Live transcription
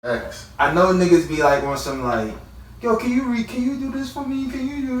X. I know niggas be like on some like, yo, can you do this for me? Can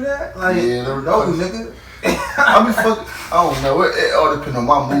you do that? Like, yeah, no, nigga. I be fucking. I don't know. It all depends on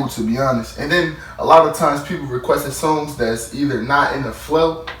my mood, to be honest. And then a lot of times people requesting songs that's either not in the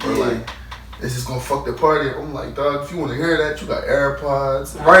flow or like it's just gonna fuck the party. I'm like, dog, if you want to hear that, you got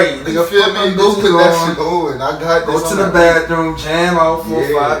AirPods. Right. You feel me? Go put that shit on. I got go this. to the bathroom, jam out for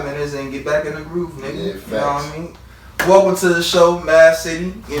 5 minutes, and get back in the groove, nigga. Yeah, you know what I mean? Welcome to the show, Mad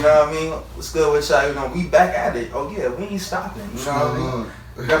City. You know what I mean? What's good with y'all? You know, we back at it. Oh yeah, we ain't stopping. You know what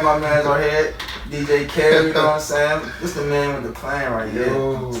I mean? Got my man on here, DJ Carey, you know what I'm saying? This the man with the plan right here.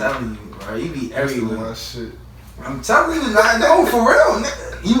 I'm telling you, bro. You be everywhere. Shit. I'm telling you, I know for real,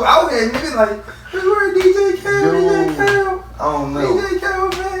 nigga. You out here, nigga, like, where DJ Carey, DJ Carey? I don't know. DJ Carey,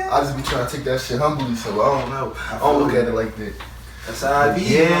 man. I just be trying to take that shit humbly, so I don't know. I don't look at it like that. That's how I be.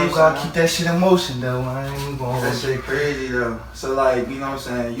 Yeah, you gotta keep that shit in motion, though. I ain't gonna. That shit crazy, though. So, like, you know what I'm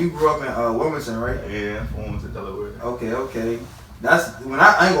saying? You grew up in Wilmington, right? Yeah, Wilmington, Delaware. Okay. That's when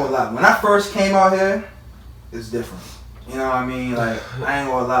I ain't gonna lie. When I first came out here, it's different. You know what I mean? Like, I ain't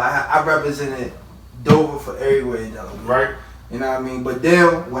gonna lie. I represented Dover for everywhere in Delaware. Right. You know what I mean? But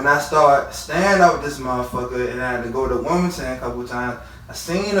then when I started staying out with this motherfucker and I had to go to Wilmington a couple times, I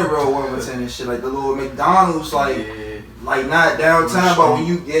seen the real Wilmington and shit, like the little McDonald's, like not downtown, but when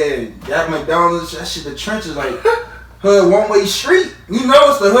you that McDonald's, that shit, the trenches, like hood one-way street. You know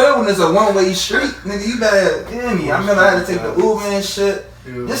it's the hood when it's a one-way street, nigga. You better hear me. I remember I had to take the Uber and shit.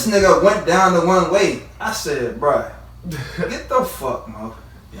 Yeah. This nigga went down the one way. I said, bruh, get the fuck, motherfucker.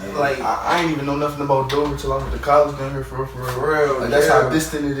 Yeah. Like I ain't even know nothing about Dover till I went to college down here for real. Like that's how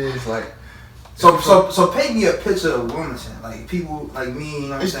distant it is. Like so paint me a picture of Wilmington. Like people like me, you know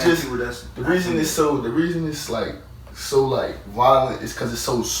what I'm saying? Just, people that's the reason it's like so like violent is because it's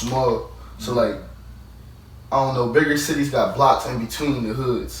so small. Mm-hmm. So like I don't know, bigger cities got blocks in between the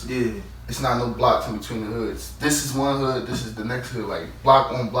hoods. Yeah. It's not no blocks in between the hoods. This is one hood, this is the next hood, like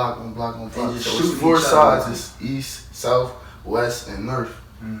block on block on block on block. So it's 4 sides, it's east, south, west, and north.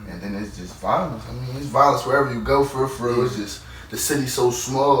 And then it's just violence. I mean, it's violence wherever you go for real. It's just the city's so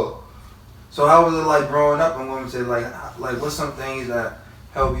small. So how was it like growing up in Wilmington? Like what's some things that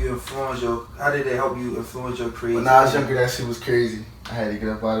help you influence how did they help you influence your creativity? When I was younger, that shit was crazy. I had to get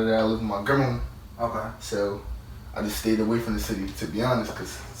up out of there. I lived with my grandma. Okay. So I just stayed away from the city, to be honest,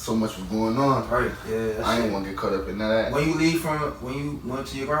 because so much was going on. Right. Yeah. I didn't want to get caught up in that. When you went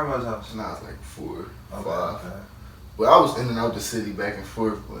to your grandma's house? Nah, I was like 4, 5. Okay. But I was in and out the city back and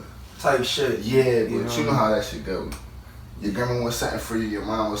forth, but type shit. Yeah, but you know how that shit go. Your grandma wants something for you, your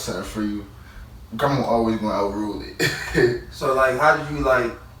mom wants something for you. Grandma always gonna outrule it. So like, how did you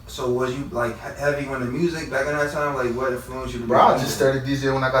like? So was you like heavy on the music back in that time? Like, what influenced you to? Bro, I just started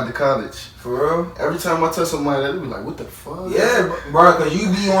DJing when I got to college. For real? Every time I touch somebody, they be like, "What the fuck?" Yeah, bro, cause you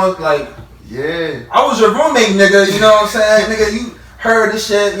be on like. Yeah. I was your roommate, nigga. You know what I'm saying, nigga? You heard this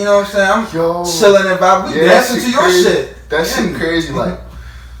shit, you know what I'm saying? I'm chilling and vibe. We dancing to your shit. That shit crazy. Like,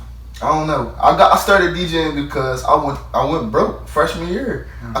 I don't know. I started DJing because I went broke freshman year.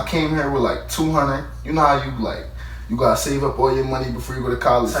 I came here with like 200. You know how you gotta save up all your money before you go to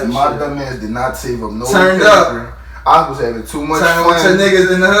college. My dumb ass did not save up no. Turned up. I was having too much fun. With your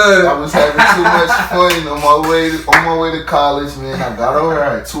niggas in the hood. I was having too much fun on my way to college, man. I got over here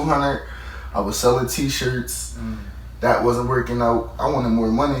at 200. I was selling T-shirts. That wasn't working out. I wanted more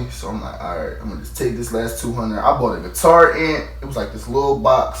money, so I'm like, all right, I'm gonna just take this last 200. I bought a guitar amp. It was like this little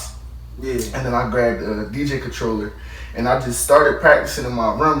box. Yeah. And then I grabbed a DJ controller, and I just started practicing in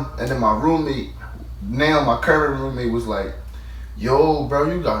my room. And then my roommate, now my current roommate, was like, yo,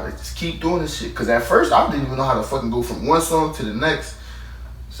 bro, you gotta just keep doing this shit. Cause at first I didn't even know how to fucking go from one song to the next.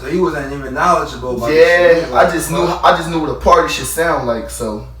 So he wasn't even knowledgeable about this shit. I just knew what a party should sound like.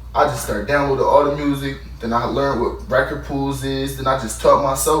 So I just started downloading all the music. Then I learned what record pools is. Then I just taught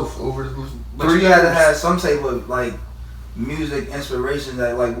myself over the 3 years. But you had to have some type of like music inspiration.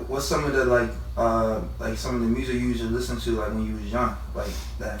 That like, what's some of the like some of the music you used to listen to like when you was young, like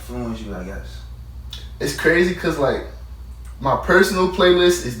that influenced you, I guess. It's crazy because like my personal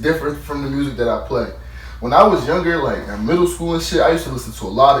playlist is different from the music that I play. When I was younger, like in middle school and shit, I used to listen to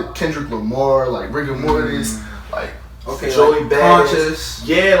a lot of Kendrick Lamar, like Rigor Mortis, like Joey like Badass.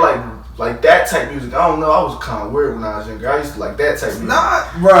 Yeah, like that type music. I don't know. I was kind of weird when I was younger. I used to like that type music.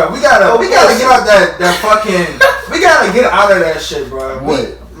 Nah, bro. We gotta get out that fucking. We gotta get out of that shit, bro.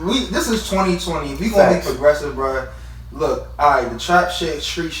 What? We this is 2020. We gonna be progressive, bro. Look, alright, the trap shit,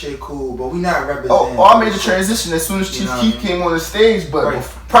 street shit, cool, but we not representing. I made the transition as soon as Chief Keef came on the stage, but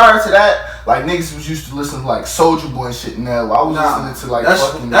prior to that, like niggas was used to listening to like Soulja Boy and shit. Now I was listening to like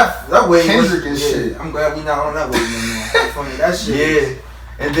fucking that way Kendrick and shit. I'm glad we not on that way anymore. Funny that shit.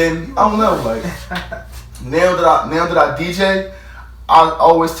 Yeah. And then I don't know, like now that I DJ, I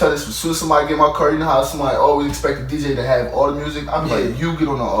always tell this as soon as somebody get in my car, you know how somebody always expect a DJ to have all the music. I'm like, you get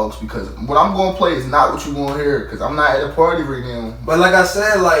on the aux because what I'm gonna play is not what you gonna hear because I'm not at a party right now. But like I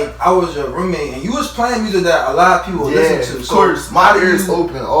said, like I was your roommate and you was playing music that a lot of people listen to. Of course, my ears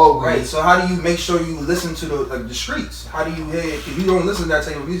open always. Right. So how do you make sure you listen to the streets? How do you hear? If you don't listen to that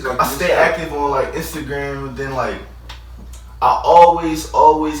type of music, like I stay active on like Instagram and then like I always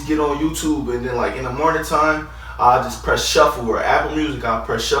get on YouTube and then like in the morning time. I just press shuffle or Apple Music. I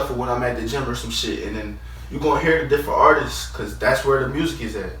press shuffle when I'm at the gym or some shit, and then you're gonna hear the different artists because that's where the music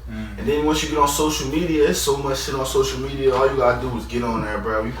is at. And then once you get on social media, there's so much shit on social media. All you gotta do is get on there,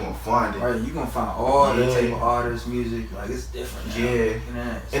 bro. You gonna find it. Right, you gonna find all the type of artists, music. Like it's different. Now.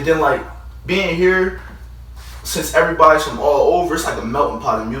 Yeah. And then like being here, since everybody's from all over, it's like a melting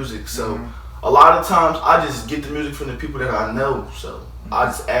pot of music. So a lot of times I just get the music from the people that I know. So I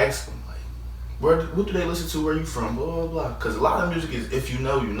just ask them. What do they listen to? Where you from? Blah blah blah. Cause a lot of music is if you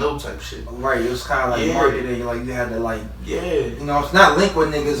know type shit. Right. It was kind of like marketing. Like you had to like. Yeah. You know, it's not linked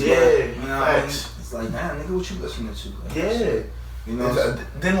with niggas. Yeah. But, you know what I mean? It's like, man, nigga, what you listening to? Like, yeah. You know.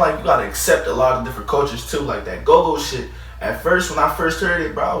 Then like you gotta accept a lot of different cultures too. Like that go-go shit. At first, when I first heard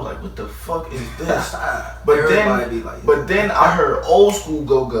it, bro, I was like, "What the fuck is this?" But then I heard old school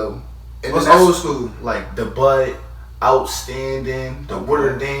go-go. And what's old school? Like the Butt, Outstanding, the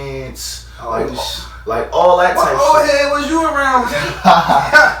Water Dance. Like all that type of shit. Head was you around?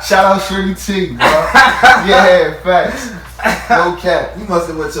 Shout out Shirley T, bro. Yeah, facts. No cap. You must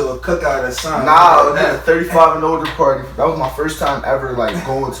have went to a cookout or something. Nah, that a 35 and older party. That was my first time ever like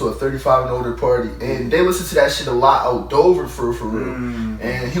going to a 35 and older party, and they listened to that shit a lot out Dover for real.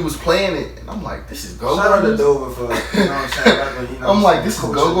 And he was playing it, and I'm like, this is go-go. Shout out to Dover for you know what I'm saying. I'm like, this is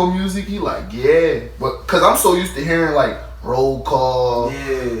go-go music. He like, yeah, but cause I'm so used to hearing like. Roll call,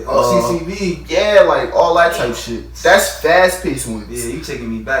 CCB, like all that type shit. That's fast paced ones. Yeah, you taking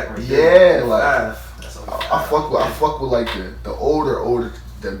me back right there. Yeah, like I fuck with like the older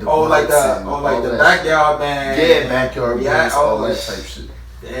the the backyard band. Yeah, backyard bands, all that type shit.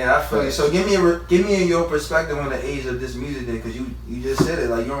 Yeah, I feel you. So give me your perspective on the age of this music then, cause you just said it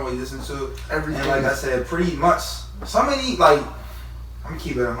like you don't really listen to everything. And like I said, pretty much some of these like I'm gonna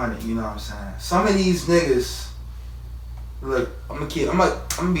keep it 100. You know what I'm saying? Some of these niggas. Look, I'm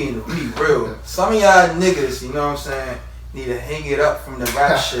being real. Some of y'all niggas, you know what I'm saying, need to hang it up from the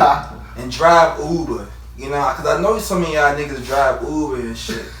rap shit and drive Uber. You know, cause I know some of y'all niggas drive Uber and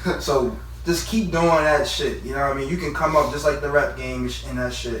shit. So just keep doing that shit. You know what I mean? You can come up just like the rap game and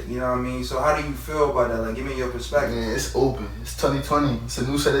that shit. You know what I mean? So how do you feel about that? Like, give me your perspective. Man, it's open. It's 2020. It's a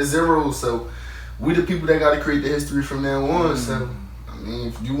new set of zeros. So we the people that got to create the history from now on. So I mean,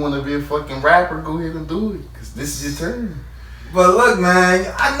 if you want to be a fucking rapper, go ahead and do it. Cause this is your turn. But look, man,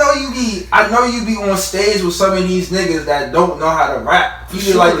 I know you be on stage with some of these niggas that don't know how to rap. You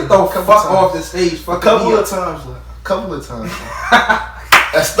be like, throw fuck off the stage. A couple of times.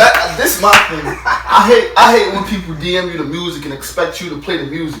 This is my thing. I hate when people DM you the music and expect you to play the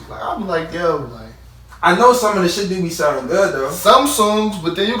music. Like I'll be like, yo, like. I know some of the shit do be sounding good though. Some songs,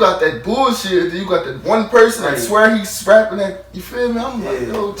 but then you got that bullshit. Then you got that one person that swear he's rapping that. You feel me? I'm like,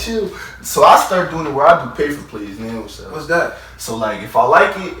 yo, chill. So I start doing it where I do pay for plays now. So what's that? So like, if I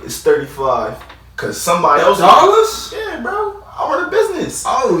like it, it's $35. Cause somebody else. Dollars? Yeah, bro. I run a business.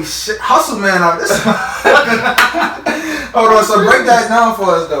 Oh shit, hustle man out this. Hold on, so break that down for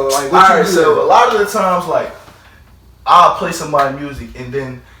us though. Like, what you do? So a lot of the times, like, I'll play somebody's music and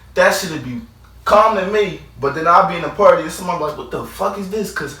then that shit'll be calm to me, but then I'll be in a party and somebody like, what the fuck is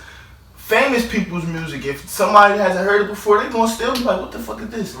this? Cause famous people's music, if somebody hasn't heard it before, they gonna still be like, what the fuck is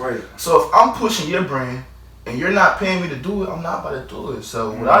this? Right. So if I'm pushing your brand and you're not paying me to do it, I'm not about to do it.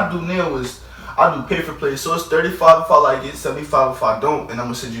 So what I do now is I do pay for play. So it's $35 if I like it, $75 if I don't, and I'm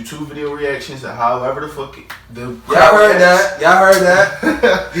gonna send you 2 video reactions and however the fuck it. Y'all heard that?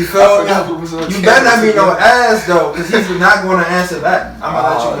 You feel? You better not be no ass though, cause he's not gonna answer back. I'm gonna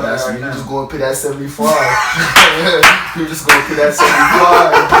let you know that right now. You just gonna pay that 75. You just gonna pay that 75.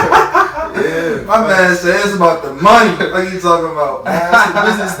 Yeah. My man said it's about the money. What you talking about? That's the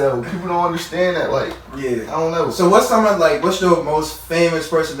business though. People don't understand that. Like, yeah, I don't know. So what's your most famous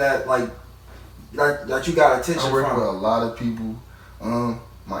person that like? That you got attention from? I work with a lot of people.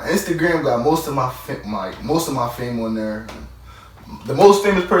 My Instagram got most of my fame on there. The most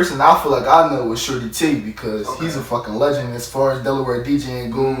famous person I feel like I know is Shorty T because he's a fucking legend as far as Delaware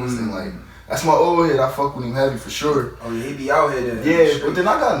DJing goes, and like that's my old head. I fuck with him heavy for sure. Oh yeah, he be out here then. Yeah, but then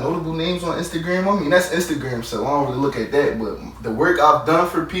I got notable names on Instagram. I mean that's Instagram, so I don't really look at that. But the work I've done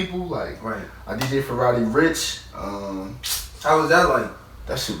for people, like I DJ for Roddy Ricch. How was that like?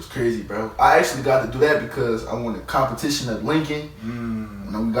 That shit was crazy, bro. I actually got to do that because I won a competition at Lincoln.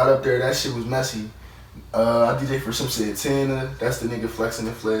 When we got up there, that shit was messy. I DJ for some Santana. That's the nigga Flexing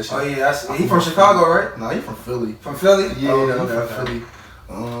and Flash. Oh yeah, he from Chicago, right? Nah, he from Philly. From Philly? Yeah, okay. he from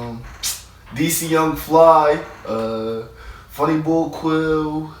Philly. DC Young Fly, Funny Bull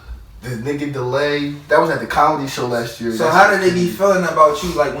Quill, the nigga Delay. That was at the comedy show last year. So how did they be feeling about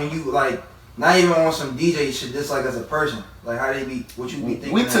you? Like when you like not even on some DJ shit, just like as a person. Like how they be, what you be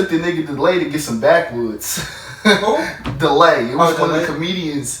thinking? We took the nigga Delay to get some backwoods. Who? Delay. It was one Delay? of the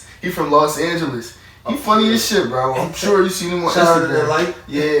comedians. He from Los Angeles. He funny as shit, bro. I'm sure you seen him on Shout out to Instagram. Delay.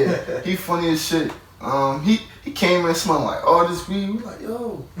 Yeah, he funny as shit. He came in smelling like all this weed. We like,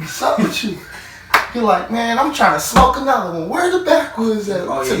 yo, what's up with you? He like, man, I'm trying to smoke another one. Where the backwoods at?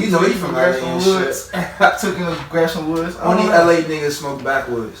 Oh yeah, you know he from LA and Woods. shit. Took him to Gresham Woods. Only LA niggas smoke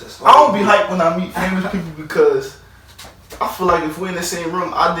backwoods. I don't be hyped when I meet famous people because I feel like if we're in the same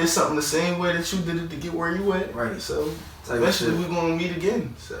room, I did something the same way that you did it to get where you at. Right. So eventually we're gonna meet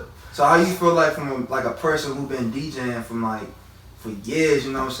again. So how you feel like from like a person who been DJing from like for years,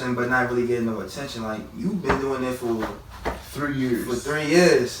 you know what I'm saying, but not really getting no attention? Like you've been doing it for 3 years. For 3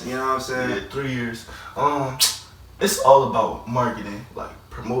 years, you know what I'm saying? Yeah, 3 years. It's all about marketing, like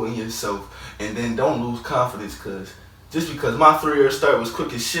promoting yourself, and then don't lose confidence. Cause just because my 3-year start was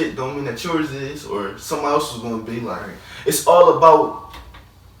quick as shit, don't mean that yours is or someone else is gonna be. Like it's all about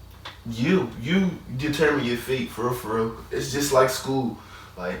you. You determine your fate, for real. It's just like school,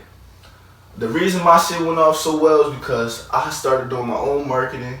 like. The reason my shit went off so well is because I started doing my own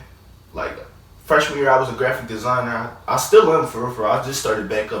marketing. Like freshman year, I was a graphic designer. I still am for real. I just started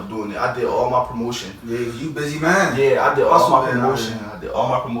back up doing it. I did all my promotion. Yeah, you busy man. Yeah, I did all Hustle my man,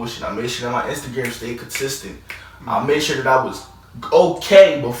 promotion. I made sure that my Instagram stayed consistent. I made sure that I was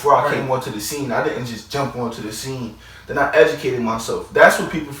okay before I came onto the scene. I didn't just jump onto the scene. Then I educated myself. That's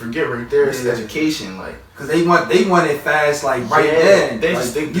what people forget right there. It's education, like. Cause they want it fast, like right then. They like,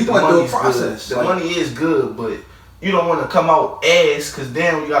 just think you the want money's the process. good. The money is good, but you don't want to come out ass, cause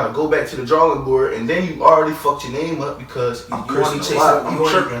then you gotta go back to the drawing board, and then you already fucked your name up because you want to chase I'm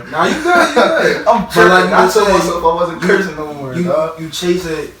tripping. Nah, you good. I'm tripping. Like I told myself I wasn't cursing no more. You chase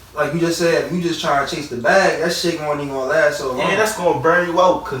it. Like you just said, you just trying to chase the bag, that shit ain't gonna last so long. Yeah, that's gonna burn you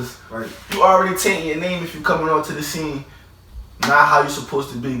out, cause right. You already tainting your name if you coming onto the scene not how you supposed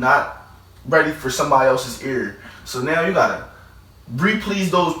to be, not ready for somebody else's ear. So now you gotta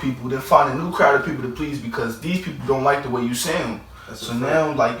re-please those people, then find a new crowd of people to please because these people don't like the way you sound. So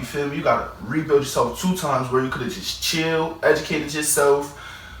now, like, you feel me, you gotta rebuild yourself 2 times where you could have just chilled, educated yourself,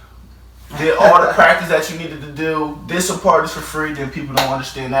 did all the practice that you needed to do, did some parties for free, then people don't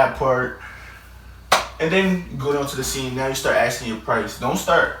understand that part. And then you go down to the scene, now you start asking your price. Don't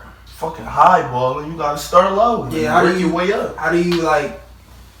start fucking highballing, you gotta start low. Yeah, how do you your way up? How do you like,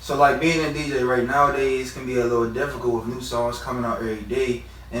 so like being a DJ right nowadays can be a little difficult with new songs coming out every day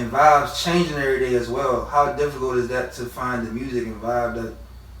and vibes changing every day as well. How difficult is that to find the music and vibe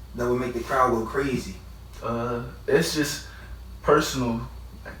that would make the crowd go crazy? It's just personal.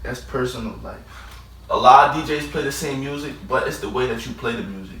 That's personal. Like a lot of DJs play the same music, but it's the way that you play the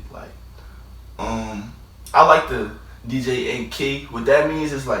music. Like, I like the DJ in key. What that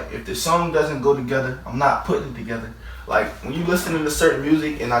means is like if the song doesn't go together, I'm not putting it together. Like when you listen to certain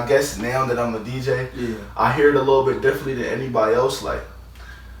music, and I guess now that I'm a DJ, I hear it a little bit differently than anybody else. Like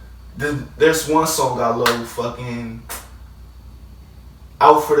there's one song I love, fucking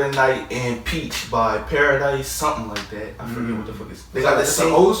Out for the Night and Peach by Paradise, something like that. I forget what the fuck it's. They got the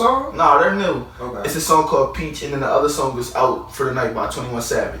same old song? No, they're new. Okay. It's a song called Peach, and then the other song is Out for the Night by 21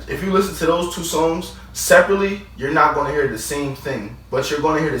 Savage. If you listen to those 2 songs separately, you're not going to hear the same thing, but you're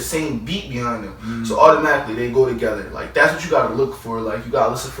going to hear the same beat behind them. So automatically they go together. Like that's what you got to look for. Like you got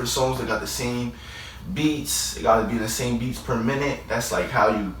to listen for songs that got the same beats. It got to be the same beats per minute. That's like how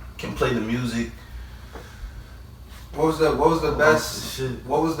you can play the music. What was the best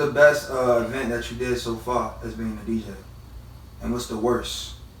event that you did so far as being a DJ? And what's the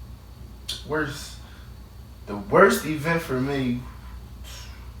worst? The worst event for me.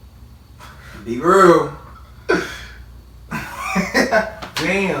 Be real.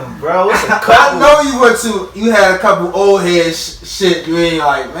 Damn, bro, it's a couple. I know you had a couple old head shit. You ain't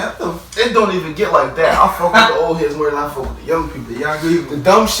like, man. It don't even get like that. I fuck with the old heads more than I fuck with the young people. The young people. The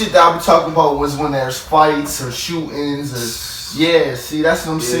dumb shit that I be talking about was when there's fights or shootings or see, that's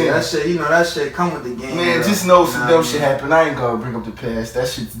what I'm saying. That shit, that shit come with the game. Man, just know some dumb shit happened. I ain't gonna bring up the past. That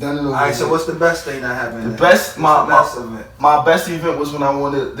shit's done in the Alright, so what's the best thing that happened? My best event was when I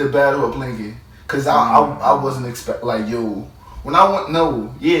won the battle of Lincoln. Cause I wasn't expect when I went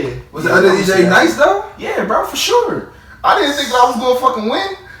Was the other DJ nice though? Yeah, bro, for sure. I didn't think that I was gonna fucking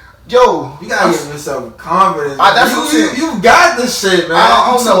win. Yo, you gotta give yourself confidence. That's what you got this shit, man.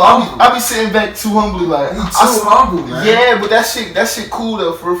 I don't know. I be sitting back too humbly, like you too humble, man. Yeah, but that shit cool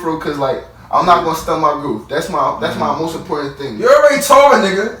though, for real, cause like I'm not gonna stunt my groove. That's my most important thing. You're already tall,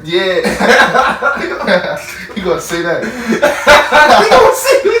 nigga. Yeah. You gonna say that? You gonna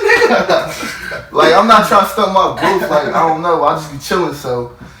say that, nigga? Like I'm not trying to stunt my groove. Like I don't know. I just be chilling,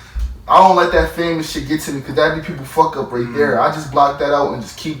 so. I don't let that famous shit get to me because that be people fuck up right there. I just block that out and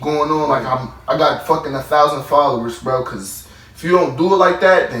just keep going on like I got fucking 1,000 followers, bro. Because if you don't do it like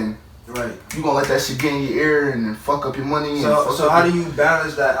that, then you gonna let that shit get in your ear and then fuck up your money. So how do you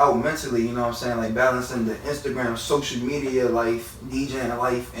balance that out mentally? You know what I'm saying? Like balancing the Instagram, social media life, DJing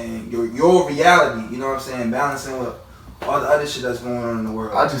life, and your reality. You know what I'm saying? Balancing with all the other shit that's going on in the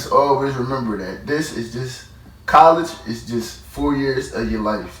world. I just always remember that this is just college. Is just 4 years of your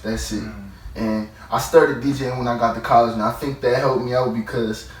life. That's it. And I started DJing when I got to college, and I think that helped me out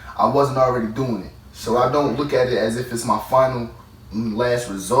because I wasn't already doing it. So I don't look at it as if it's my final last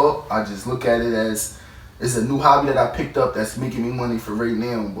result. I just look at it as it's a new hobby that I picked up that's making me money for right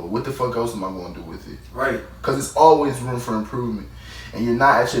now. But what the fuck else am I going to do with it? Right. Because it's always room for improvement. And you're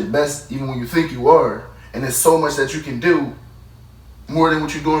not at your best even when you think you are. And there's so much that you can do more than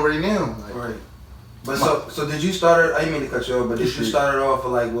what you're doing right now. Like, right. But so did you start? I didn't mean to cut you off, but did you start it off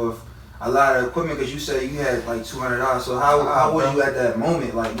with a lot of equipment? Because you said you had like $200. So how was you at that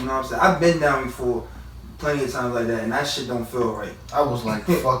moment? Like, you know what I'm saying? I've been down before, plenty of times like that, and that shit don't feel right. I was like,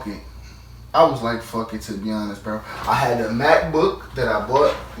 fuck it. I was like, fuck it, to be honest, bro. I had a MacBook that I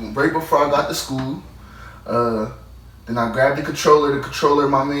bought right before I got to school. Then I grabbed the controller. The controller,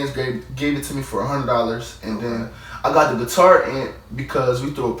 my man's gave it to me for $100, and then I got the guitar amp because we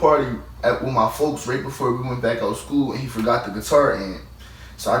threw a party with my folks right before we went back out of school, and he forgot the guitar amp.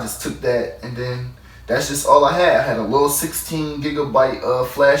 So I just took that, and then that's just all I had. I had a little 16 gigabyte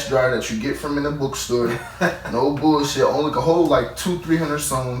flash drive that you get from in the bookstore. No bullshit. Only could hold like 200-300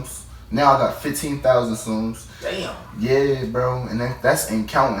 songs. Now I got 15,000 songs. Damn. Yeah, bro, and that's ain't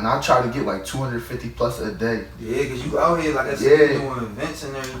counting. I try to get like 250 plus a day. Yeah, cause you out here, like I said, you doing events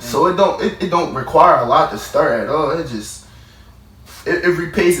and everything. So it don't require a lot to start at all. It just it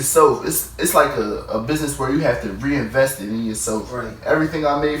repays itself. It's like a business where you have to reinvest it in yourself. Right. Everything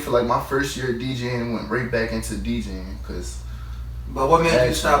I made for like my first year DJing went right back into DJing. But what made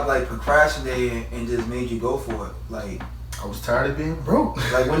you stop like procrastinating and just made you go for it? Like, I was tired of being broke.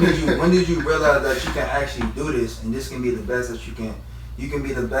 Like when did you realize that you can actually do this and this can be the best that you can? You can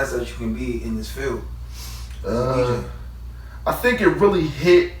be the best that you can be in this field. I think it really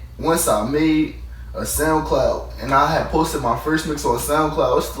hit once I made a SoundCloud, and I had posted my first mix on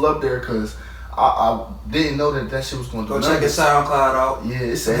SoundCloud. It's still up there because I didn't know that shit was going to do check your SoundCloud out. Yeah,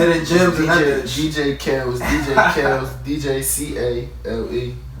 it said Hidden Gems and DJ Kells, DJ Kells, DJ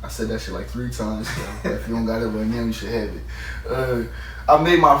CALE. I said that shit like 3 times. So if you don't got it right now, you should have it. I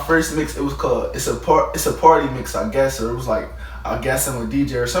made my first mix. It was called It's a Party Mix, I guess, or it was like I guess I'm a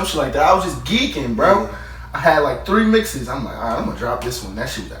DJ or some shit like that. I was just geeking, bro. Yeah. I had like 3 mixes. I'm like, all right, I'm gonna drop this one. That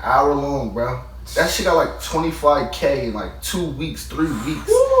shit was an hour long, bro. That shit got like 25K in like 2 weeks, 3 weeks.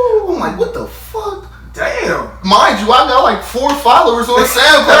 Woo. I'm like, what the fuck? Damn. Mind you, I got like 4 followers on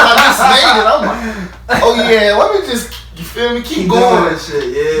SoundCloud. I just made it. I'm like, oh yeah, let me just, you feel me? Keep going. That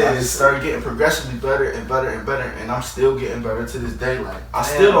shit, yeah. I just started getting progressively better and better and better, and I'm still getting better to this day. Like, I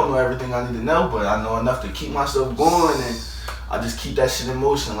still don't know everything I need to know, but I know enough to keep myself going, and I just keep that shit in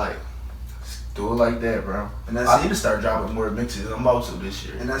motion. Like, do it like that, bro. And I need to start dropping more mixes. I'm about to this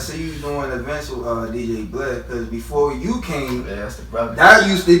year. And I see you doing events with DJ Bled, because before you came, that's the brother. That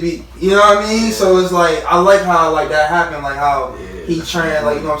used to be, you know what I mean? Yeah. So it's like, I like how like that happened, like how he trained,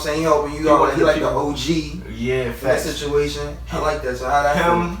 like, you know what I'm saying? He helping you out, like, he like the OG. Yeah, in that situation. I like that. So how that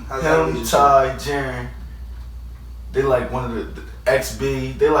him, Ty, Jaren, they like one of the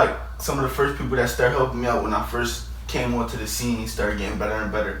XB. They like some of the first people that started helping me out when I first came onto the scene, started getting better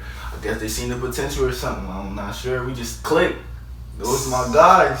and better. I guess they seen the potential or something. I'm not sure. We just clicked. Those are my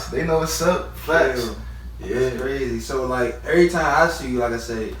guys. They know what's up. Facts. Yeah. It's crazy. So like every time I see you, like I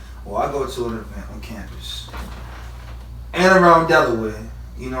say, I go to an event on campus and around Delaware.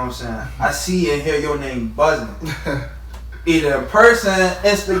 You know what I'm saying? I see and hear your name buzzing. Either in person,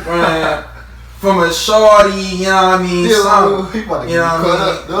 Instagram, from a shorty, you know what I mean? You know what I mean?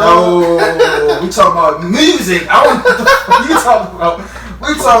 No, we talking about music. I don't know what the fuck you talking about.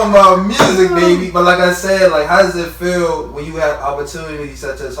 We talking about music, baby. But like I said, like, how does it feel when you have opportunities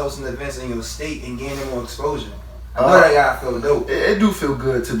such as hosting events in your state and gaining more exposure? I know that gotta feel dope. It do feel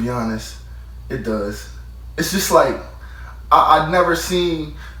good, to be honest. It does. It's just like I'd never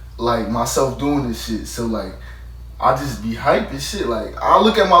seen like myself doing this shit. So like I just be hype and shit. Like, I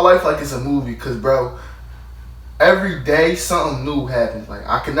look at my life like it's a movie, cause bro, every day something new happens. Like,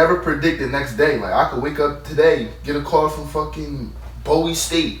 I can never predict the next day. Like, I could wake up today, get a call from fucking Bowie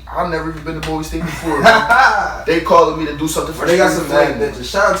State. I've never even been to Bowie State before. They calling me to do something for. They got some bad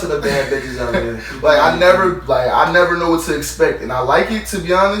bitches. Shout out to the bad bitches out there. I never know what to expect, and I like it, to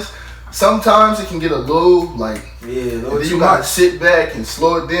be honest. Sometimes it can get a little like, yeah, and then you gotta sit back and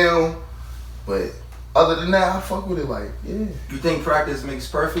slow it down. But other than that, I fuck with it. Like, yeah. You think practice makes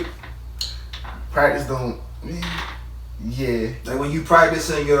perfect? Practice don't. Man, yeah. Like when you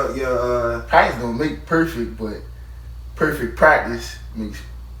practicing your practice don't make perfect, but perfect practice makes,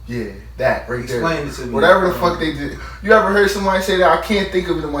 yeah, that right there. Explain it to me. Whatever the fuck they did. You ever heard somebody say that? I can't think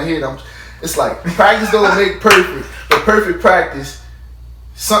of it in my head. It's like practice don't make perfect, but perfect practice,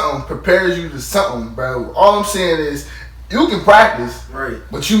 something prepares you to something, bro. All I'm saying is you can practice, right,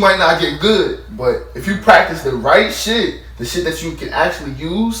 but you might not get good. But if you practice the right shit, the shit that you can actually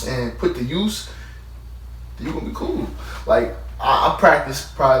use and put to use, then you're gonna be cool. Like I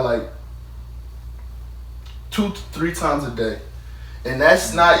practice probably like 2 to 3 times a day, and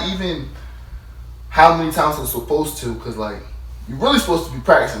that's not even how many times I'm supposed to, cause like you're really supposed to be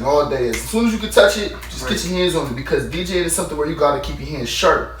practicing all day. As soon as you can touch it, just get your hands on it, because DJing is something where you gotta keep your hands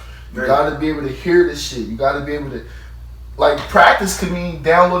sharp. You gotta be able to hear this shit. You gotta be able to, like, practice could mean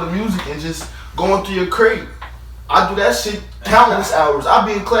downloading music and just going through your crate. I do that shit countless hours. I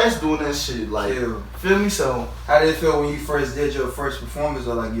be in class doing that shit. Like, feel me? So, how did it feel when you first did your first performance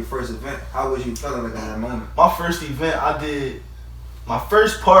or like your first event? How was you feeling like at that moment? My first event my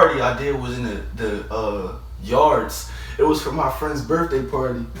first party I did was in the yards. It was for my friend's birthday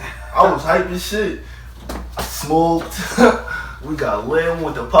party. I was hype as shit. I smoked. We got lit,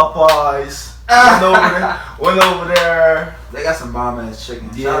 went to Popeyes. Went over there. They got some bomb ass chicken.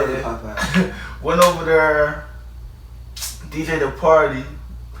 Yeah. Went over there. DJ the party.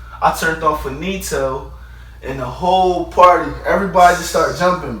 I turned on Finito, and the whole party, everybody just started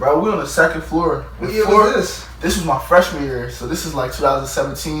jumping, bro. We on the second floor. What year was this? This was my freshman year, so this is like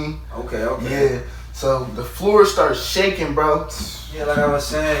 2017. Okay. Yeah. So the floor started shaking, bro. Yeah, like I was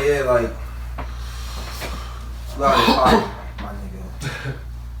saying, yeah, like a lot of party, my nigga.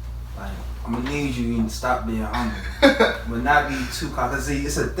 Like, I'm gonna need you to stop being humble, but not be too cocky. See,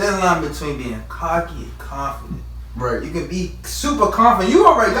 it's a thin line between being cocky and confident. Right. You can be super confident. You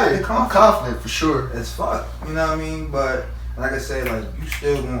already got the confidence. I'm confident for sure. As fuck. You know what I mean? But like I said, like you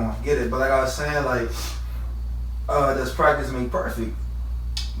still gonna get it. But like I was saying, like does practice make perfect?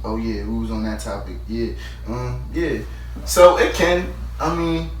 Oh yeah, we was on that topic. Yeah. Yeah. So it can. I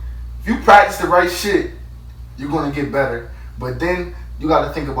mean, if you practice the right shit, you're gonna get better. But then you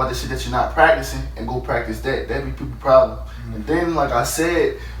gotta think about the shit that you're not practicing and go practice that. That'd be people's problem. Mm-hmm. And then, like I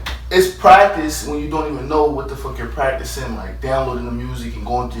said, it's practice when you don't even know what the fuck you're practicing, like downloading the music and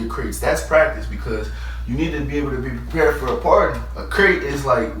going through your crates. That's practice, because you need to be able to be prepared for a party. A crate is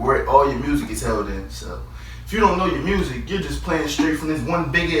like where all your music is held in. So if you don't know your music, you're just playing straight from this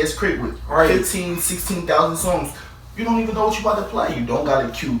one big ass crate with 15, 16,000 songs. You don't even know what you about to play. You don't got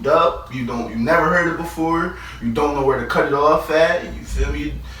it queued up. You never heard it before. You don't know where to cut it off at. You feel me?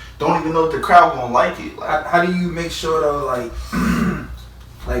 You don't even know if the crowd gonna like it. Like, how do you make sure though, like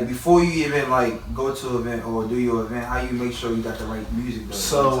like before you even like go to an event or do your event, how you make sure you got the right music though?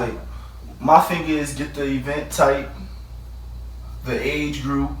 So my thing is get the event type, the age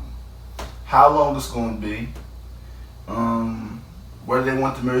group, how long it's gonna be, whether they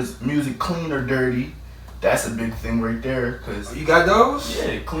want the music clean or dirty. That's a big thing right there. Cause you got those?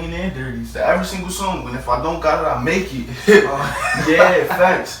 Yeah, clean and dirty. So every single song. And if I don't got it, I make it. Yeah,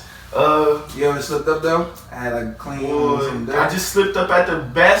 facts. You ever slipped up though? I had like clean and dirty. I just slipped up at the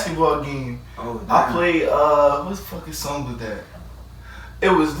basketball game. Oh, damn. I played what fucking song was that? It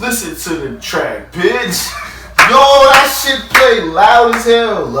was Listen to the Track, bitch. Yo, that shit played loud as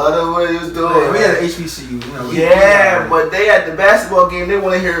hell. Love the way it was doing. Yeah, we had an HBCU, you know. Yeah, but they at the basketball game, they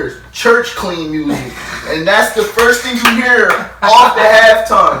want to hear church clean music. And that's the first thing you hear off the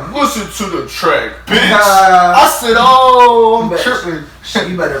halftime. Listen to the track, bitch. I said, oh, I'm tripping.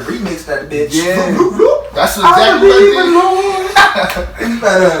 You better remix that bitch. Yeah. That's exactly what I did. You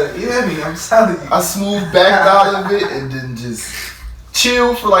better, you hear me? I'm telling you. I smoothed back out of it and then just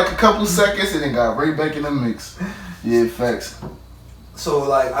chill for like a couple seconds and then got right back in the mix. Yeah, facts. So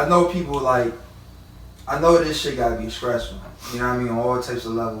like, I know people like, I know this shit gotta be stressful. You know what I mean? On all types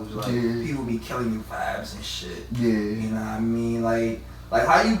of levels. Like, people be killing you vibes and shit. Yeah. You know what I mean? Like, Like,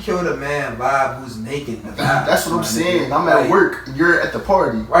 how you kill the man vibe who's making the vibe? That's what I'm saying. I'm at work, you're at the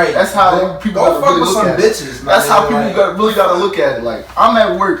party. Right. That's how people gotta really look at it. Bitches, That's how people really gotta look at it. Like, I'm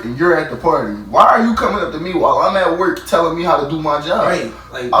at work and you're at the party. Why are you coming up to me while I'm at work telling me how to do my job? Right.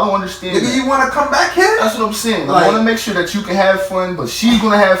 Like, I don't understand. Nigga, you wanna come back here? That's what I'm saying. Like, I wanna make sure that you can have fun, but she's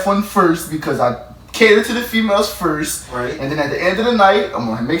gonna have fun first because I cater to the females first. Right. And then at the end of the night, I'm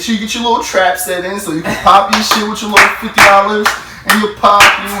gonna make sure you get your little trap set in so you can pop your shit with your little $50 and your poppy,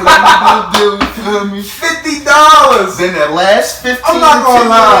 whatever you gonna do, you feel me? $50. Then that last 15 I'm not gonna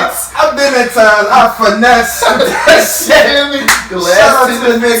lie. minutes, I've been at times I finesse that shit. the Shout out last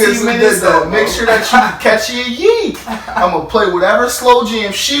to the 10 niggas 15 who minutes did that, though, make bro. sure that you catch your yeet. I'm gonna play whatever slow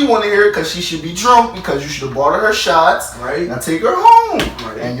jam she wanna hear because she should be drunk because you should have bought her shshots. Right. Now take her home.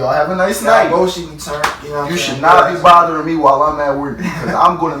 Right. And y'all have a nice Now, night. both should be turned. You know what You I'm should saying? not be bothering me while I'm at work because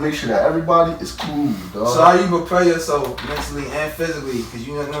I'm gonna make sure that everybody is cool, dog. So how you prepare yourself mentally and physically? Because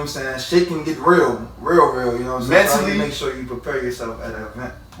you know what I'm saying? Shit can get real. You know what I'm saying? So how Mentally- you make sure you prepare yourself at an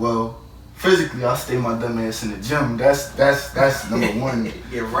event. Well, physically, I stay my dumb ass in the gym. That's number one.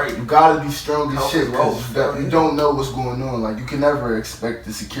 Yeah, right. You gotta be strong as Health shit is wealth, because you don't know what's going on. Like you can never expect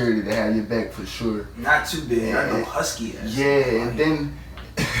the security to have your back for sure. Not too big. Yeah. I know husky ass. Yeah, and then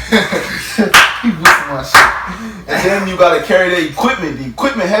he whipping my shit. And then you gotta carry the equipment. The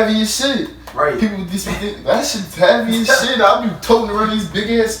equipment heavy as shit. Right. People just be thinking, that shit's heavy as shit. I'll be toting around these big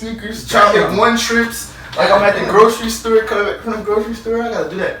ass speakers, trying to Damn. make one trips. Like I'm at the grocery store, coming back from the grocery store. I gotta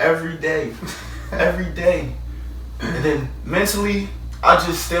do that every day. Every day. And then mentally, I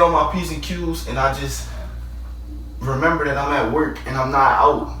just stay on my P's and Q's and I just remember that I'm at work and I'm not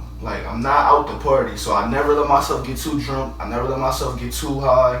out. Like I'm not out to party. So I never let myself get too drunk. I never let myself get too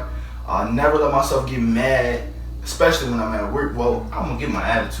high. I never let myself get mad. Especially when I'm at work. Well, I'm gonna get my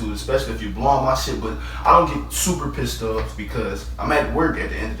attitude, especially if you blowing my shit, but I don't get super pissed off because I'm at work at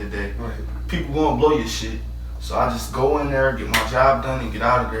the end of the day. Right. People gonna blow your shit. So I just go in there, get my job done, and get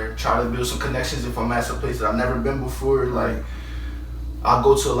out of there. Try to build some connections if I'm at some place that I've never been before. Like, I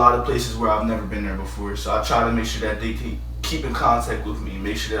go to a lot of places where I've never been there before. So I try to make sure that they can keep in contact with me.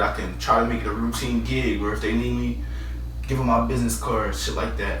 Make sure that I can try to make it a routine gig. Or if they need me, give them my business card, shit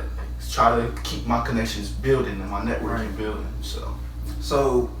like that. Try to keep my connections building and my networking building.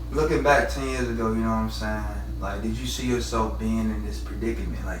 So looking back 10 years ago, you know what I'm saying? Like, did you see yourself being in this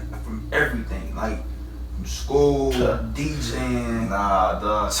predicament? Like, from everything, like from school, DJing, Nah,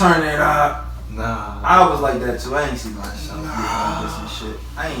 dog. turn it up. Nah. I was like that too. I ain't see myself getting like this and shit.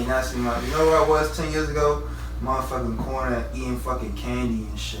 I ain't not see my. You know where I was 10 years ago? Motherfucking corner eating fucking candy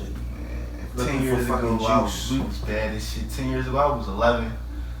and shit. Looking 10 years for ago, fucking juice. we was bad as shit. 10 years ago, I was 11.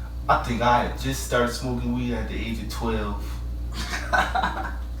 I think I had just started smoking weed at the age of 12.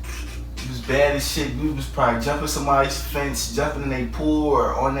 It was bad as shit. We was probably jumping somebody's fence, jumping in their pool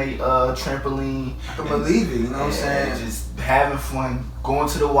or on their trampoline. I can believe it, you know what I'm saying? Just having fun, going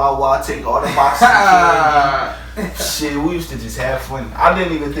to the Wawa, take all the boxes of candy. Shit, we used to just have fun. I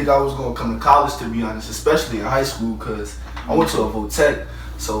didn't even think I was going to come to college, to be honest, especially in high school, because I went to a Votech.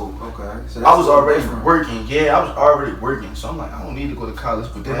 So, Okay. So I was already different. working. Yeah, I was already working. So I'm like, I don't need to go to college.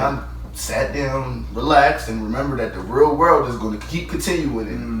 But then I sat down, relaxed, and remembered that the real world is going to keep continuing.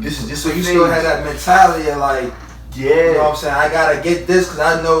 And this is just So a you phase. still had that mentality of like, Yeah. you know what I'm saying? I gotta get this because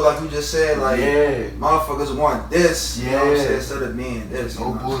I know, like you just said, like Yeah. motherfuckers want this. You know what I'm Yeah. saying? Instead of being this. No you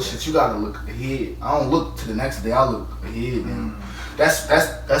know what I'm bullshit. You gotta look ahead. I don't look to the next day. I look ahead, and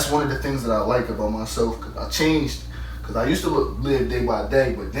that's one of the things that I like about myself. Cause I changed. Cause I used to live day by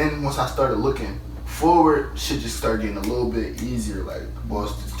day, but then once I started looking forward, shit just started getting a little bit easier. Like the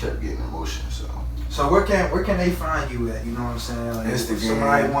boss just kept getting emotion. So So where can they find you at? You know what I'm saying? Like if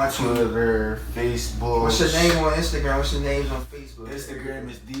somebody Instagram, wants you. Twitter, Facebook. What's your name on Instagram? What's your names on Facebook? Instagram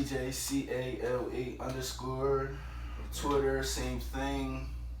is DJCALA_. Twitter, same thing.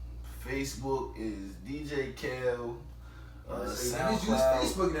 Facebook is DJ Cal. Niggas use SoundCloud.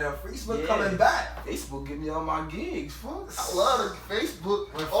 Facebook now. Facebook Yeah. coming back. Facebook give me all my gigs, fuck. I love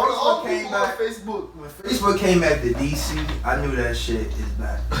Facebook. When All Facebook came people on back- Facebook. When Facebook came back to DC, I knew that shit is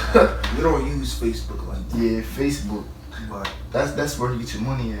back. We don't use Facebook like that. Yeah, Facebook. But That's where you get your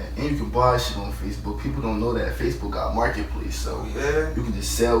money at. And you can buy shit on Facebook. People don't know that Facebook got a marketplace, so yeah. you can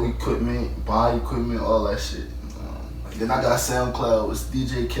just sell equipment, buy equipment, all that shit. Then I got SoundCloud, it's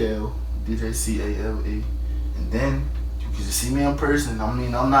DJ Cal, DJCALA. And then you can just see me in person. I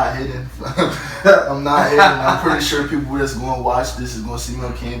mean, I'm not hidden. I'm not hidden. I'm pretty sure people that's going to watch this is going to see me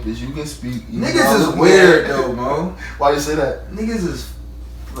on campus. You can speak. You Niggas know, is look weird mad. though, Mo. Why you say that? Niggas is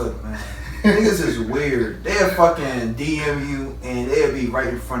look, man. Niggas is weird. They'll fucking DM you and they'll be right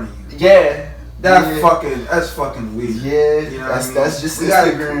in front of you. Yeah. That's fucking weird. Yeah, You know that's what I mean? just we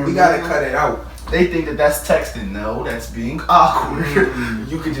Instagram. gotta cut it out. They think that that's texting. No, that's being awkward.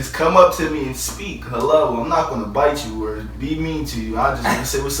 You could just come up to me and speak. Hello, I'm not gonna bite you or be mean to you. I just want to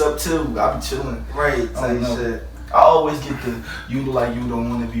say what's up too. I'll be chilling. Right, type know. shit. I always get the you like you don't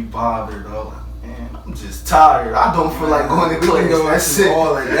want to be bothered. Though. Man, I'm just tired. I don't feel like going to We class. can go That's into it.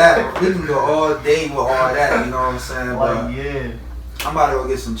 all of that. We can go all day with all that. You know what I'm saying? But Like yeah, I'm about to go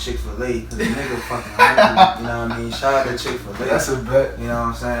get some Chick-fil-A because the nigga fucking hungry. You know what I mean? Shout out to Chick-fil-A. that's a bet. You know what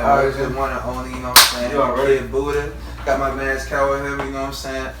I'm saying? Alright, Always the one and only, you know what I'm saying? You already- Kid Buddha. Got my man's cow with him, you know what I'm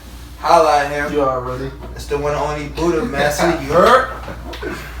saying? Holla at him. You already. It's the one and only Buddha, man. So you heard?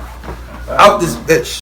 Out this bitch.